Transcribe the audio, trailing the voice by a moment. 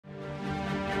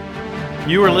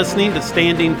You are listening to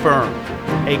Standing Firm,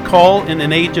 a call in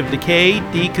an age of decay,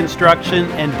 deconstruction,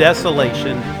 and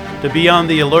desolation to be on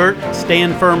the alert,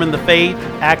 stand firm in the faith,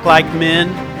 act like men,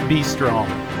 be strong.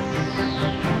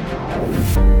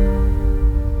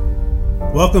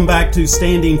 Welcome back to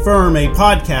Standing Firm, a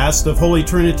podcast of Holy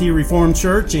Trinity Reformed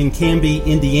Church in Canby,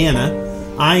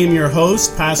 Indiana. I am your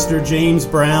host, Pastor James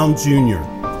Brown Jr.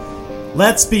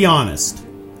 Let's be honest.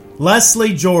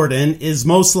 Leslie Jordan is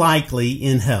most likely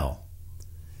in hell.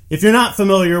 If you're not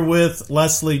familiar with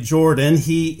Leslie Jordan,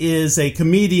 he is a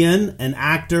comedian, an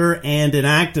actor, and an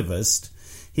activist.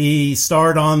 He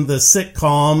starred on the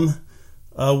sitcom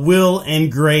Will and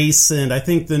Grace, and I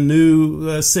think the new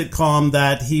sitcom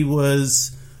that he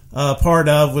was part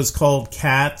of was called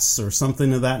Cats or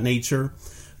something of that nature.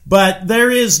 But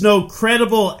there is no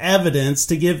credible evidence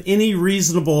to give any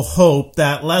reasonable hope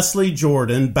that Leslie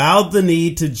Jordan bowed the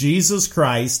knee to Jesus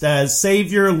Christ as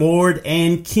Savior, Lord,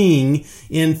 and King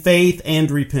in faith and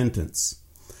repentance.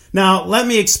 Now, let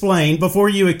me explain before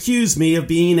you accuse me of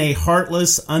being a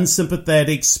heartless,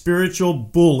 unsympathetic, spiritual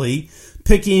bully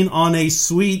picking on a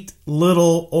sweet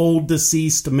little old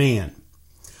deceased man.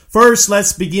 First,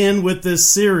 let's begin with this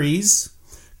series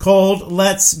called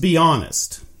Let's Be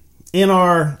Honest. In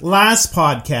our last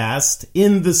podcast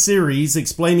in the series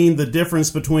explaining the difference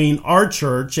between our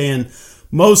church and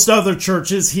most other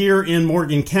churches here in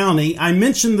Morgan County, I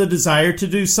mentioned the desire to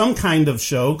do some kind of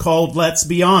show called Let's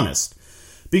Be Honest,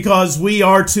 because we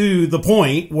are to the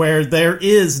point where there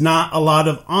is not a lot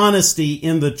of honesty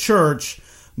in the church,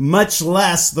 much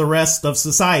less the rest of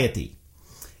society.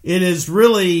 It is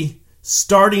really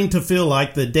starting to feel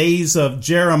like the days of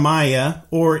Jeremiah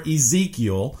or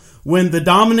Ezekiel, when the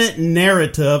dominant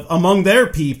narrative among their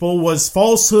people was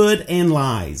falsehood and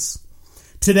lies.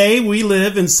 Today we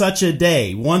live in such a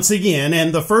day, once again,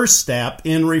 and the first step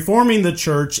in reforming the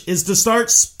church is to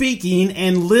start speaking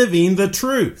and living the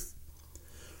truth.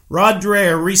 Rod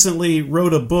Dreher recently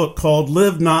wrote a book called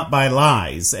Live Not by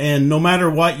Lies, and no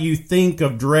matter what you think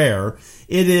of Dreher,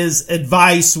 it is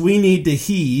advice we need to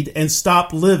heed and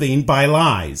stop living by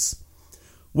lies.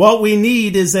 What we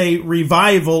need is a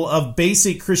revival of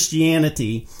basic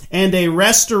Christianity and a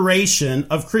restoration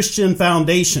of Christian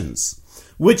foundations,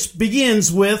 which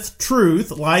begins with truth,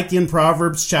 like in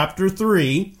Proverbs chapter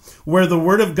 3, where the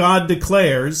Word of God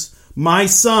declares, "My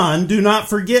son, do not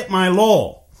forget my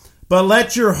law, but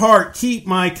let your heart keep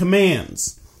my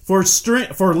commands. For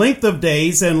length of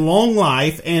days and long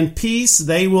life and peace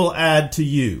they will add to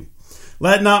you.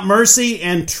 Let not mercy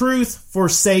and truth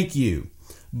forsake you.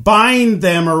 Bind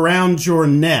them around your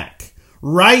neck.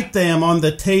 Write them on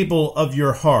the table of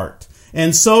your heart,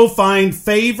 and so find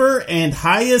favor and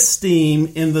high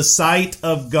esteem in the sight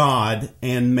of God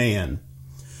and man."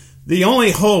 The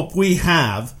only hope we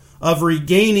have of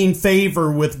regaining favor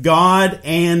with God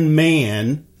and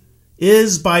man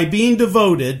is by being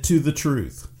devoted to the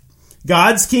truth.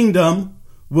 God's kingdom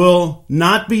will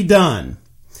not be done.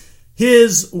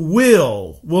 His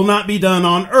will not be done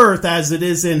on earth as it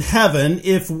is in heaven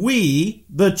if we,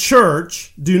 the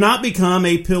church, do not become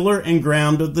a pillar and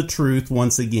ground of the truth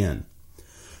once again.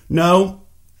 No,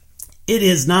 it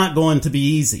is not going to be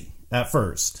easy at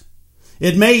first.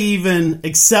 It may even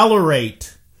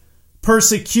accelerate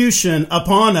persecution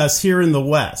upon us here in the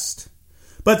West.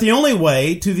 But the only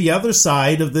way to the other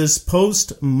side of this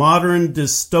postmodern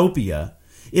dystopia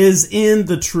is in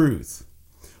the truth.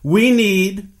 We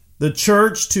need the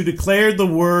church to declare the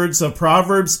words of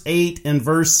Proverbs 8 and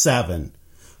verse 7.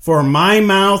 "For my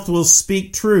mouth will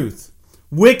speak truth.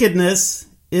 Wickedness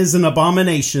is an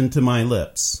abomination to my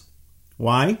lips."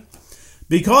 Why?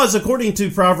 Because according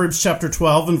to Proverbs chapter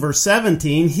 12 and verse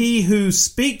 17, he who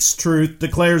speaks truth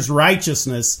declares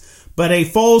righteousness, but a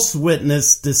false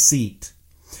witness deceit.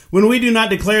 When we do not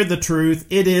declare the truth,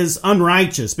 it is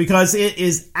unrighteous because it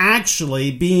is actually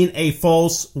being a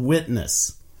false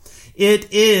witness. It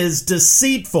is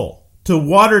deceitful to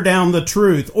water down the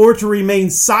truth or to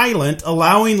remain silent,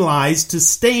 allowing lies to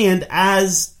stand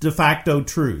as de facto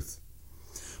truth.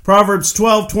 Proverbs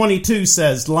 12:22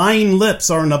 says, "Lying lips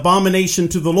are an abomination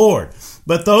to the Lord,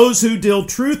 but those who deal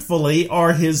truthfully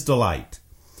are his delight."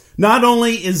 Not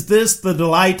only is this the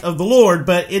delight of the Lord,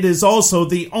 but it is also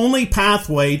the only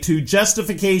pathway to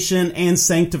justification and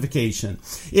sanctification.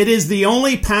 It is the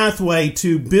only pathway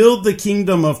to build the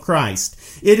kingdom of Christ.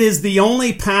 It is the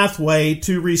only pathway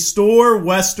to restore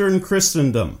Western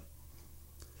Christendom.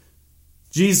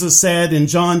 Jesus said in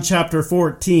John chapter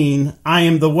 14, "I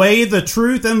am the way, the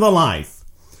truth, and the life.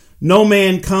 No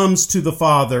man comes to the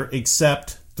Father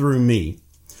except through me."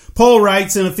 Paul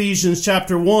writes in Ephesians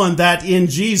chapter 1 that in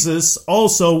Jesus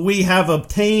also we have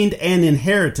obtained an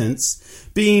inheritance,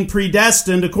 being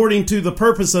predestined according to the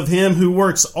purpose of him who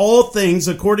works all things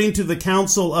according to the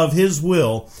counsel of his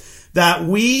will, that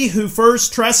we who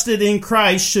first trusted in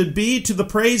Christ should be to the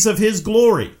praise of his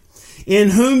glory,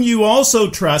 in whom you also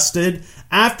trusted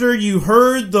after you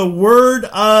heard the word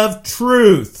of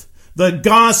truth, the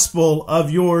gospel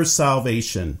of your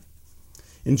salvation.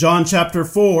 In John chapter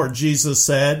 4, Jesus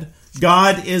said,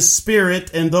 God is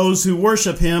spirit, and those who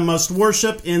worship him must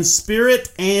worship in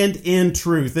spirit and in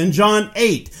truth. In John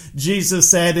 8, Jesus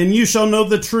said, and you shall know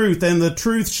the truth, and the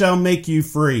truth shall make you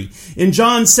free. In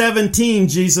John 17,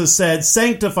 Jesus said,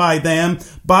 sanctify them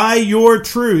by your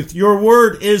truth. Your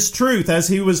word is truth, as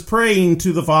he was praying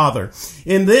to the Father.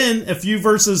 And then a few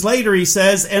verses later, he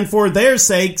says, and for their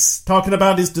sakes, talking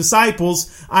about his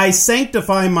disciples, I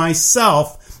sanctify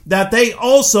myself, that they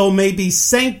also may be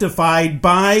sanctified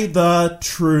by the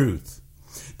truth.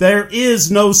 There is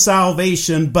no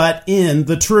salvation but in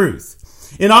the truth.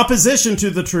 In opposition to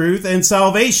the truth and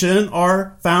salvation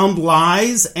are found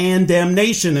lies and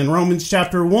damnation. In Romans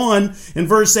chapter 1, in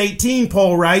verse 18,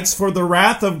 Paul writes, for the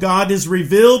wrath of God is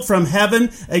revealed from heaven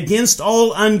against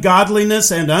all ungodliness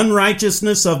and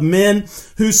unrighteousness of men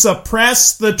who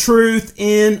suppress the truth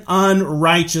in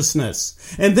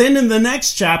unrighteousness. And then in the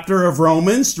next chapter of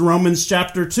Romans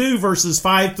chapter 2, verses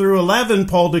 5 through 11,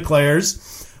 Paul declares,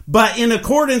 but in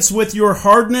accordance with your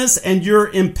hardness and your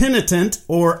impenitent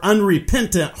or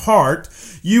unrepentant heart,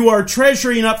 you are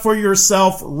treasuring up for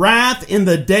yourself wrath in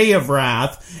the day of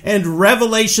wrath and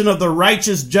revelation of the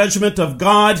righteous judgment of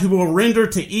God, who will render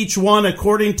to each one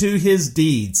according to his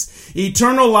deeds.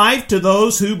 Eternal life to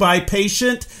those who by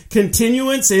patient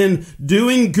continuance in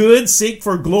doing good seek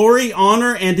for glory,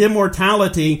 honor, and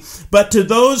immortality, but to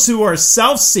those who are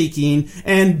self-seeking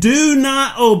and do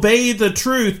not obey the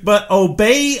truth, but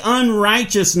obey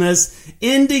unrighteousness,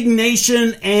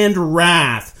 indignation and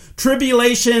wrath,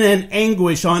 tribulation and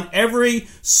anguish on every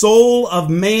soul of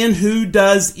man who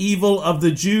does evil, of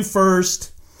the Jew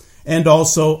first, and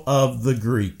also of the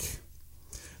Greek.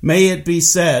 May it be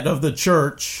said of the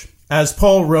church, as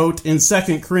Paul wrote in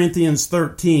 2 Corinthians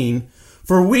 13,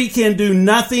 for we can do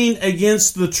nothing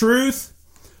against the truth,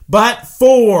 but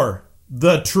for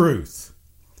the truth.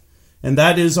 And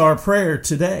that is our prayer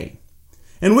today.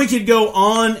 And we could go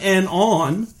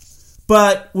on,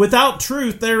 but without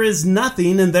truth, there is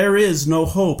nothing and there is no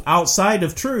hope outside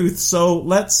of truth. So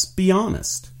let's be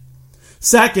honest.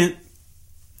 Second,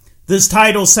 this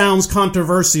title sounds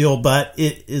controversial, but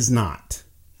it is not.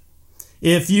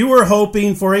 If you were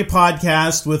hoping for a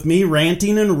podcast with me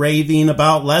ranting and raving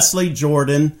about Leslie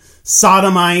Jordan,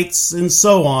 sodomites, and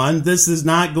so on, this is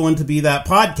not going to be that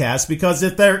podcast, because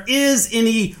if there is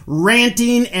any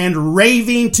ranting and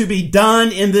raving to be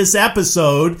done in this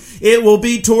episode, it will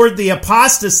be toward the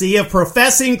apostasy of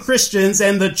professing Christians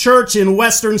and the church in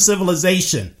Western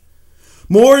civilization.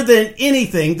 More than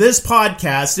anything, this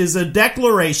podcast is a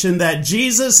declaration that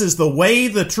Jesus is the way,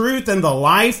 the truth, and the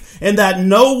life, and that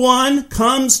no one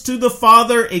comes to the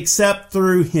Father except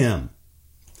through him.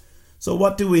 So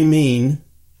what do we mean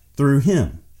through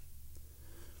him?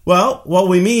 Well, what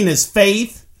we mean is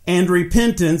faith and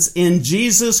repentance in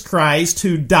Jesus Christ,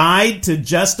 who died to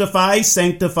justify,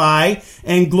 sanctify,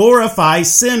 and glorify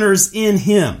sinners in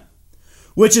him,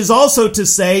 which is also to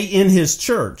say in his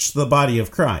church, the body of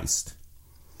Christ.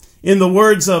 In the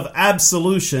words of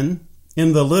absolution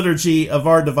in the liturgy of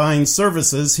our divine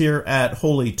services here at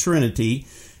Holy Trinity,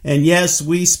 and yes,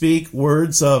 we speak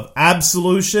words of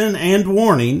absolution and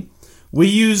warning, we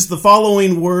use the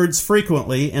following words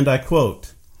frequently, and I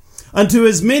quote, unto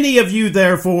as many of you,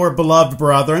 therefore, beloved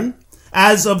brethren,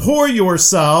 as abhor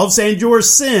yourselves and your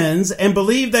sins, and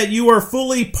believe that you are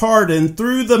fully pardoned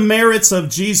through the merits of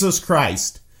Jesus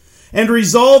Christ, and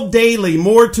resolve daily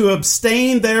more to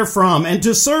abstain therefrom, and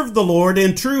to serve the Lord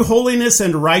in true holiness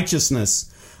and righteousness.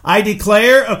 I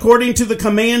declare, according to the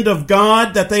command of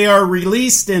God, that they are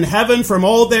released in heaven from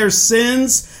all their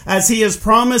sins, as he has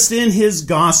promised in his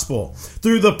gospel,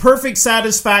 through the perfect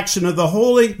satisfaction of the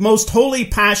holy, most holy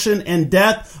passion and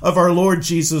death of our Lord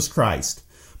Jesus Christ.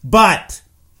 But,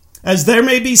 as there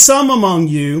may be some among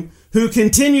you who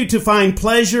continue to find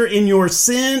pleasure in your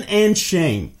sin and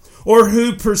shame, or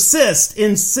who persist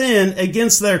in sin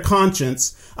against their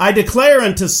conscience, I declare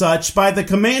unto such, by the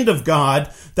command of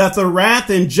God, that the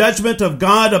wrath and judgment of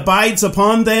God abides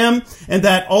upon them, and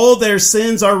that all their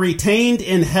sins are retained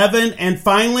in heaven, and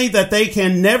finally, that they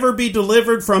can never be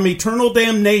delivered from eternal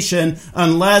damnation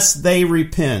unless they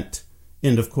repent.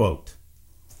 End of quote.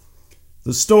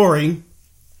 The story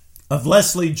of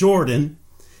Leslie Jordan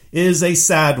is a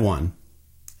sad one.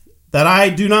 that I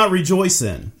do not rejoice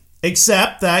in,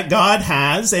 except that God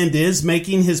has and is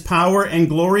making his power and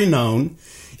glory known,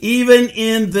 even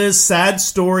in this sad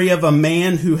story of a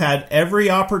man who had every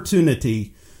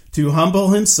opportunity to humble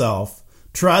himself,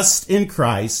 trust in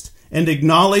Christ, and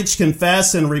acknowledge,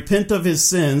 confess, and repent of his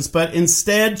sins, but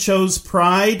instead chose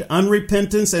pride,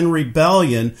 unrepentance, and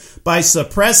rebellion by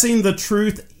suppressing the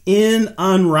truth in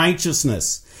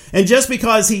unrighteousness. And just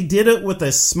because he did it with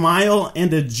a smile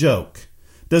and a joke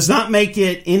does not make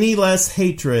it any less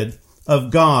hatred of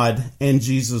God and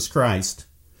Jesus Christ.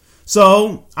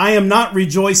 So I am not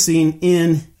rejoicing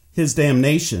in his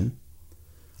damnation.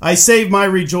 I save my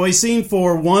rejoicing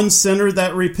for one sinner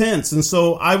that repents, and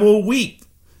so I will weep,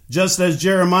 just as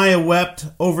Jeremiah wept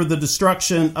over the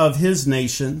destruction of his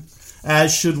nation,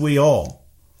 as should we all.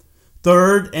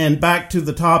 Third, and back to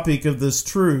the topic of this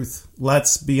truth,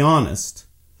 let's be honest.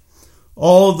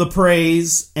 All the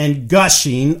praise and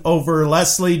gushing over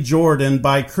Leslie Jordan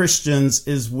by Christians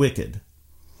is wicked.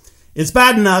 It's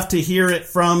bad enough to hear it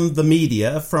from the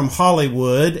media, from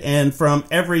Hollywood, and from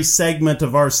every segment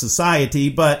of our society,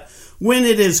 but when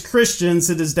it is Christians,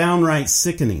 it is downright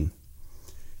sickening.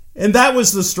 And that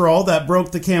was the straw that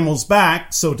broke the camel's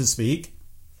back, so to speak,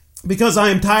 because I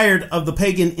am tired of the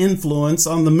pagan influence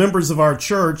on the members of our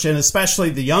church, and especially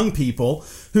the young people,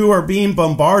 who are being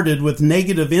bombarded with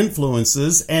negative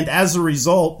influences and as a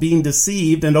result being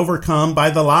deceived and overcome by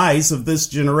the lies of this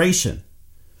generation.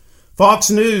 Fox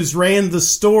News ran the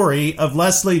story of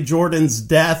Leslie Jordan's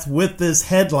death with this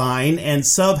headline and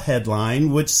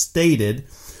subheadline, which stated,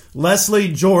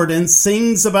 "Leslie Jordan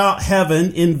sings about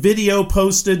heaven in video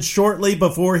posted shortly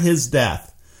before his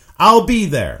death. I'll be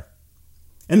there."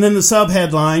 And then the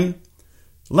subheadline,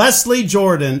 "Leslie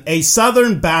Jordan, a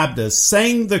Southern Baptist,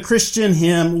 sang the Christian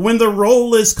hymn, 'When the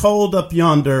Roll is Called Up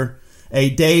Yonder,' a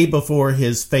day before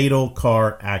his fatal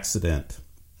car accident."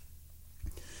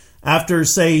 After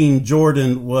saying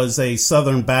Jordan was a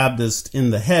Southern Baptist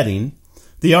in the heading,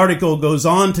 the article goes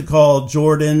on to call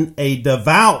Jordan a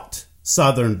devout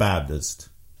Southern Baptist.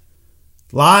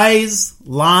 Lies,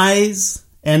 lies,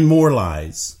 and more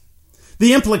lies.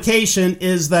 The implication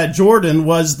is that Jordan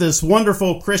was this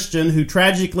wonderful Christian who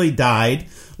tragically died,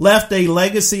 left a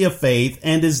legacy of faith,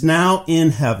 and is now in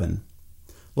heaven.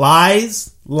 Lies,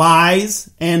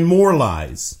 lies, and more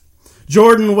lies.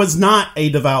 Jordan was not a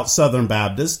devout Southern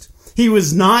Baptist. He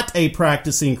was not a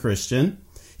practicing Christian.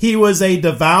 He was a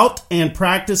devout and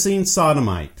practicing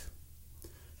sodomite.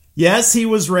 Yes, he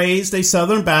was raised a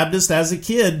Southern Baptist as a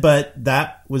kid, but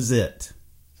that was it.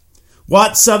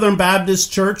 What Southern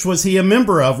Baptist church was he a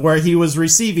member of where he was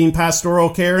receiving pastoral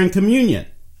care and communion?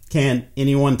 Can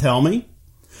anyone tell me?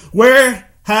 Where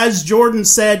has Jordan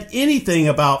said anything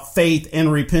about faith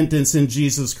and repentance in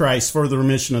Jesus Christ for the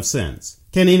remission of sins?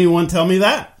 Can anyone tell me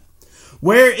that?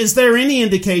 Where is there any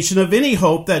indication of any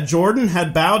hope that Jordan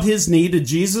had bowed his knee to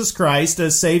Jesus Christ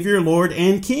as Savior, Lord,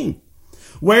 and King?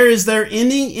 Where is there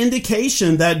any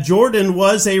indication that Jordan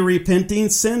was a repenting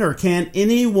sinner? Can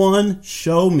anyone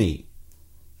show me?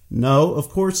 No, of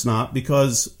course not,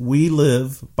 because we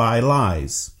live by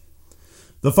lies.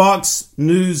 The Fox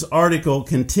News article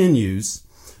continues,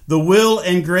 the Will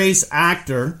and Grace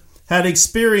actor had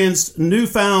experienced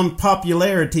newfound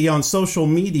popularity on social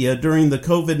media during the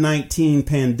COVID-19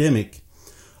 pandemic,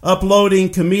 uploading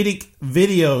comedic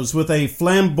videos with a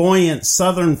flamboyant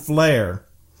Southern flair.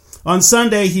 On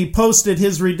Sunday, he posted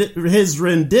his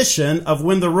rendition of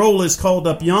When the Roll is Called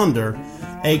Up Yonder,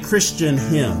 a Christian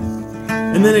hymn.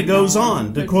 And then it goes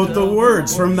on to quote the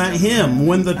words from that hymn,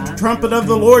 "When the trumpet of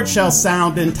the Lord shall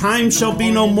sound, and time shall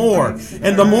be no more,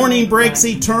 and the morning breaks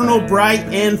eternal, bright,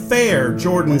 and fair,"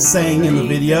 Jordan sang in the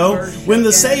video, "when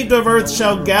the saved of earth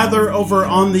shall gather over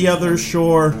on the other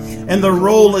shore, and the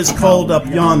roll is called up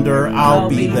yonder, I'll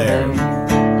be there." When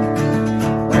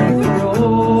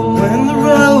the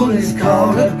roll is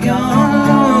called up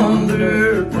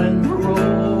yonder, when the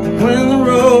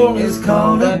roll is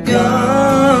called up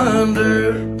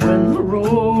yonder, when the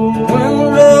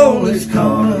roll is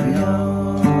called up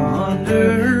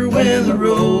yonder, when the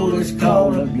roll is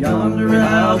called up yonder,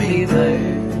 I'll be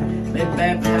there. Been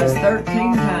baptized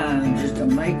 13 times just to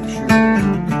make sure,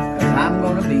 'cause I'm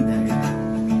going to be there.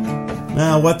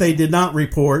 Now, what they did not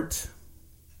report,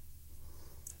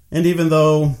 and even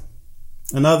though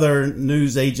another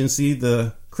news agency,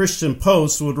 the Christian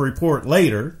Post, would report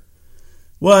later,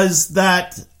 was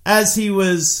that as he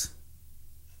was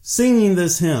singing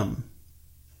this hymn,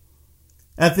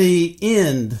 at the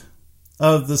end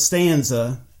of the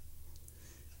stanza,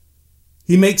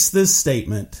 he makes this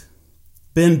statement,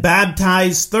 "Been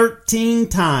baptized 13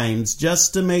 times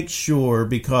just to make sure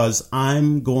because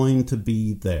I'm going to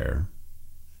be there."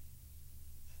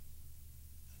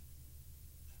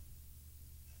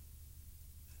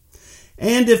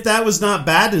 And if that was not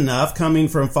bad enough, coming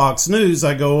from Fox News,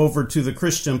 I go over to the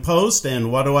Christian Post,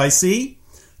 and what do I see?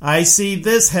 I see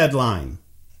this headline.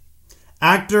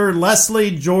 Actor Leslie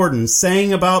Jordan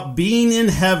sang about being in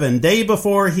heaven day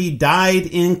before he died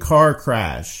in car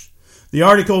crash. The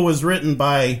article was written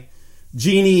by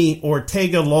Jeannie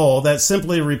Ortega-Lowell that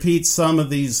simply repeats some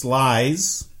of these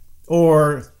lies,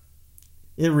 or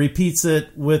it repeats it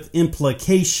with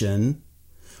implication,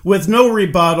 with no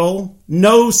rebuttal,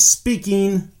 no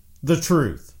speaking the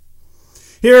truth.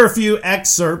 Here are a few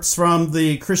excerpts from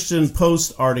the Christian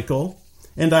Post article,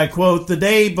 and I quote, "The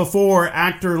day before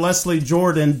actor Leslie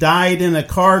Jordan died in a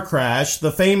car crash,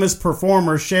 the famous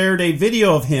performer shared a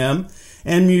video of him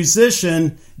and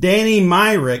musician Danny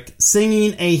Myrick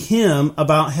singing a hymn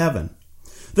about heaven.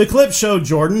 The clip showed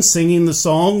Jordan singing the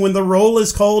song When the Roll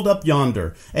is Called Up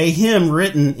Yonder, a hymn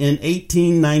written in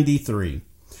 1893.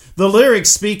 The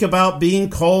lyrics speak about being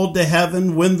called to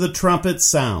heaven when the trumpet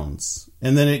sounds."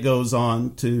 And then it goes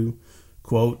on to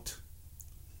quote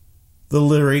the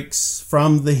lyrics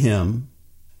from the hymn.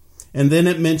 And then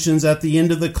it mentions at the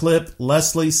end of the clip,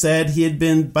 Leslie said he had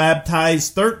been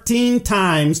baptized 13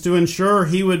 times to ensure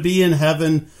he would be in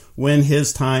heaven when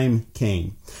his time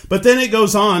came. But then it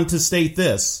goes on to state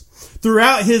this.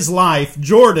 Throughout his life,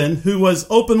 Jordan, who was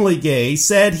openly gay,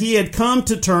 said he had come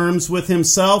to terms with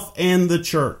himself and the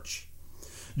church.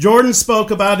 Jordan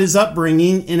spoke about his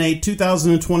upbringing in a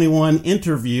 2021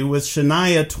 interview with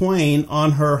Shania Twain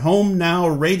on her Home Now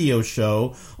radio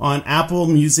show on Apple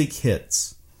Music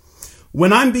Hits.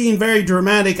 "When I'm being very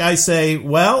dramatic, I say,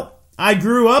 well, I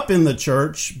grew up in the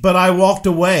church, but I walked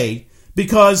away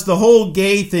because the whole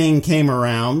gay thing came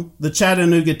around," the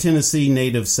Chattanooga, Tennessee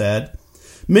native said.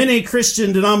 Many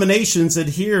Christian denominations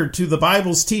adhere to the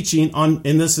Bible's teaching on,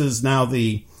 and this is now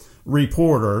the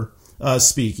reporter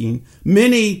speaking,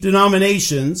 many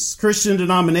denominations, Christian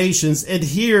denominations,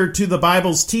 adhere to the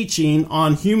Bible's teaching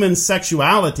on human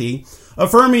sexuality,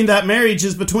 affirming that marriage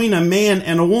is between a man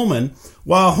and a woman.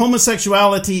 While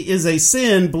homosexuality is a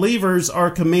sin, believers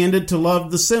are commanded to love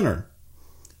the sinner.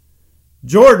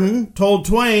 Jordan told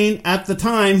Twain at the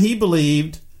time he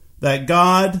believed that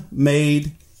God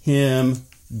made him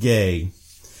gay.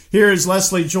 Here is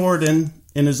Leslie Jordan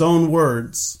in his own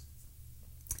words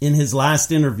in his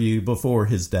last interview before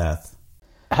his death.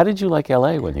 How did you like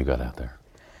LA when you got out there?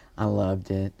 I loved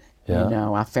it. Yeah. You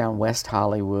know, I found West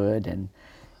Hollywood, and,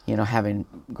 you know, having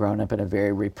grown up in a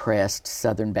very repressed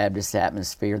Southern Baptist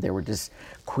atmosphere, there were just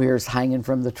queers hanging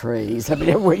from the trees. I mean,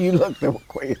 everywhere you looked, there were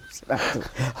queers.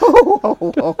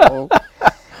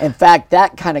 In fact,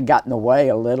 that kind of got in the way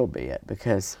a little bit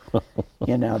because,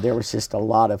 you know, there was just a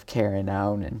lot of carrying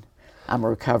on, and I'm a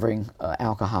recovering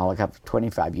alcoholic. I've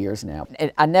 25 years now.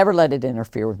 And I never let it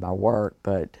interfere with my work,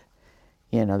 but,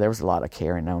 you know, there was a lot of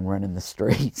carrying on, running the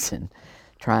streets and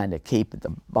trying to keep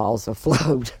the balls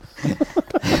afloat.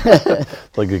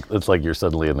 It's like you're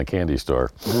suddenly in the candy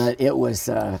store. But it was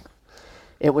a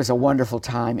wonderful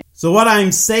time. So what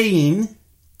I'm saying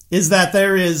is that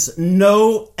there is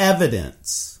no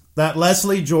evidence that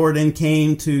Leslie Jordan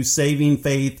came to saving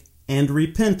faith and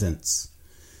repentance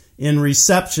in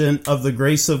reception of the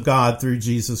grace of God through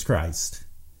Jesus Christ.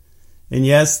 And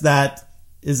yes, that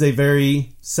is a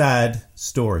very sad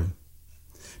story.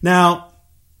 Now,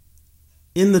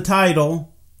 in the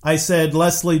title, I said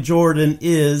Leslie Jordan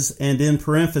is, and in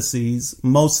parentheses,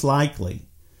 most likely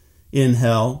in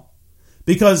hell,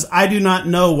 because I do not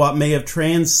know what may have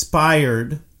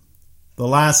transpired the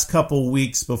last couple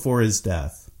weeks before his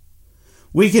death.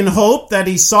 We can hope that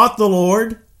he sought the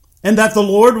Lord and that the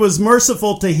Lord was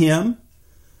merciful to him,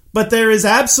 but there is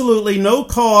absolutely no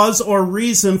cause or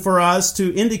reason for us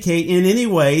to indicate in any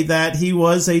way that he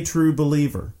was a true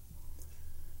believer.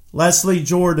 Leslie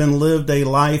Jordan lived a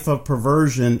life of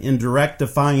perversion in direct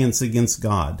defiance against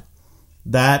God.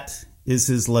 That is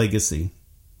his legacy.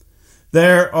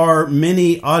 There are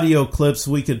many audio clips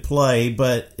we could play,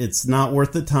 but it's not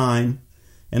worth the time,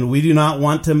 and we do not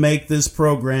want to make this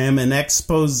program an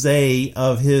expose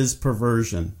of his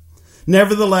perversion.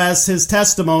 Nevertheless, his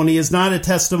testimony is not a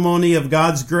testimony of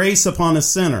God's grace upon a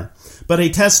sinner, but a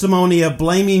testimony of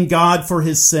blaming God for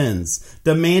his sins,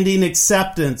 demanding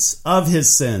acceptance of his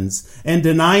sins, and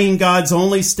denying God's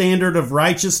only standard of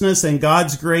righteousness and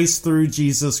God's grace through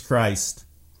Jesus Christ.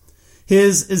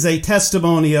 His is a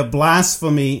testimony of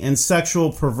blasphemy and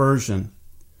sexual perversion.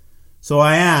 So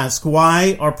I ask,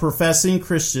 why are professing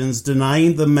Christians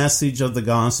denying the message of the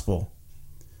gospel?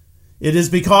 It is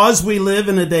because we live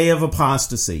in a day of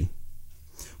apostasy.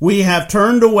 We have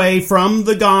turned away from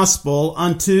the gospel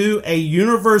unto a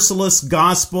universalist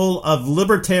gospel of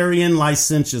libertarian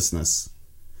licentiousness.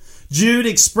 Jude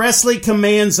expressly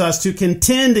commands us to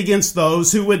contend against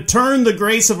those who would turn the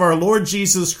grace of our Lord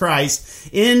Jesus Christ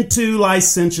into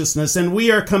licentiousness, and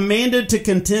we are commanded to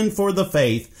contend for the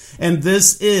faith, and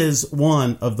this is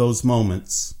one of those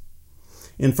moments.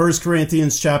 In 1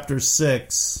 Corinthians chapter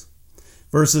 6,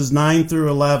 verses 9 through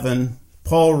 11,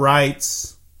 Paul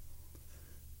writes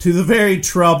to the very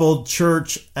troubled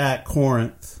church at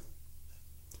Corinth,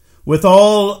 with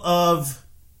all of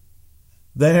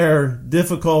their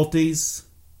difficulties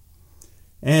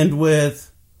and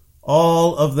with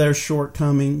all of their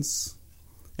shortcomings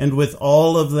and with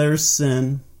all of their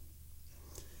sin,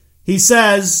 he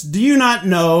says, "Do you not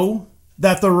know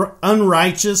that the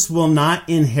unrighteous will not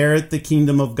inherit the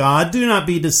kingdom of God? Do not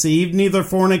be deceived, neither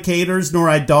fornicators, nor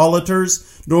idolaters,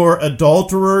 nor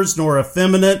adulterers, nor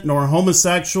effeminate, nor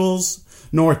homosexuals,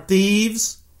 nor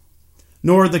thieves,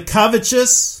 nor the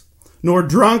covetous, nor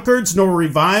drunkards, nor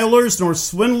revilers, nor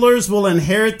swindlers will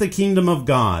inherit the kingdom of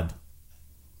God.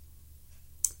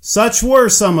 Such were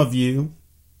some of you,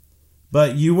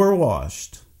 but you were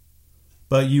washed,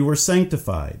 but you were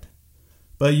sanctified,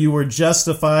 but you were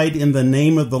justified in the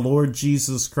name of the Lord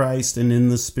Jesus Christ and in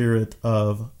the Spirit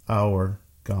of our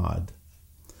God."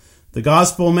 The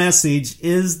gospel message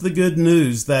is the good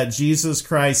news that Jesus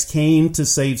Christ came to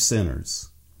save sinners.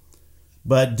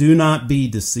 But do not be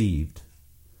deceived.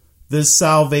 This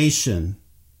salvation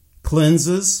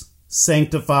cleanses,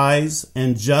 sanctifies,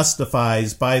 and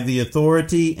justifies by the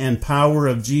authority and power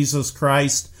of Jesus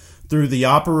Christ through the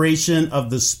operation of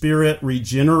the Spirit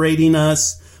regenerating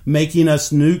us, making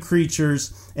us new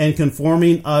creatures, and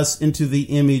conforming us into the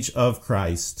image of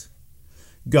Christ.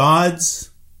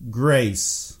 God's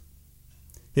grace,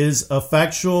 His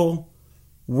effectual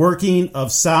working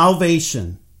of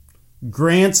salvation,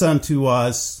 grants unto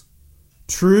us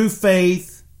true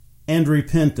faith and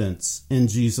repentance in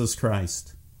Jesus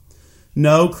Christ.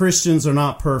 No, Christians are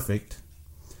not perfect.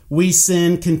 We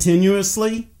sin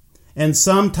continuously and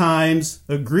sometimes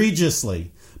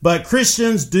egregiously. But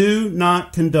Christians do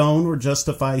not condone or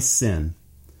justify sin.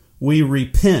 We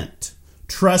repent,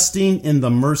 trusting in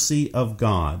the mercy of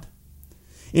God.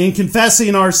 In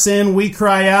confessing our sin, we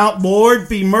cry out, "Lord,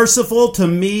 be merciful to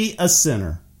me, a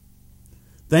sinner."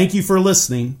 Thank you for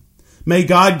listening. May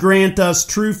God grant us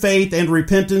true faith and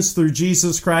repentance through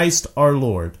Jesus Christ our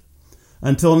Lord.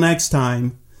 Until next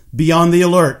time, be on the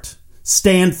alert,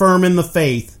 stand firm in the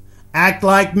faith, act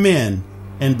like men,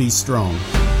 and be strong.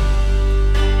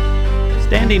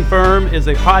 Standing Firm is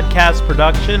a podcast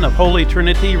production of Holy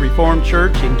Trinity Reformed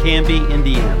Church in Canby,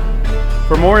 Indiana.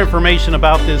 For more information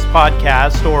about this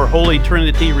podcast or Holy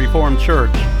Trinity Reformed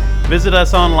Church, visit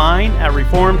us online at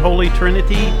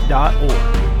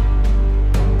reformedholytrinity.org.